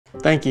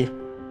Thank you.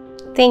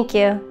 Thank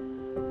you.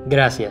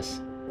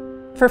 Gracias.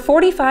 For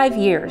 45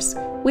 years,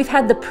 we've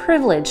had the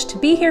privilege to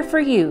be here for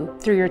you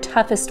through your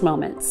toughest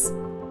moments.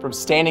 From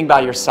standing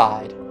by your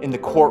side in the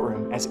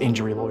courtroom as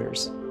injury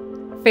lawyers,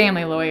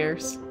 family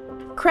lawyers,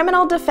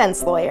 criminal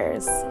defense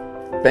lawyers,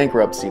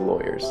 bankruptcy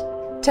lawyers,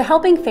 to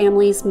helping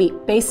families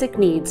meet basic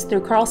needs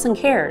through Carlson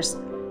Cares.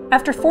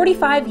 After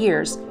 45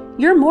 years,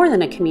 you're more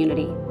than a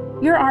community.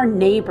 You're our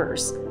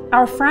neighbors,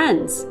 our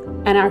friends,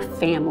 and our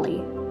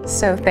family.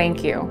 So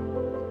thank you.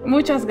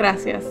 Muchas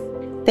gracias.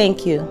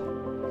 Thank you.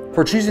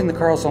 For choosing the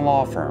Carlson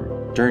Law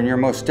Firm during your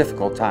most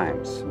difficult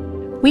times.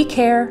 We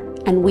care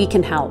and we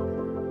can help.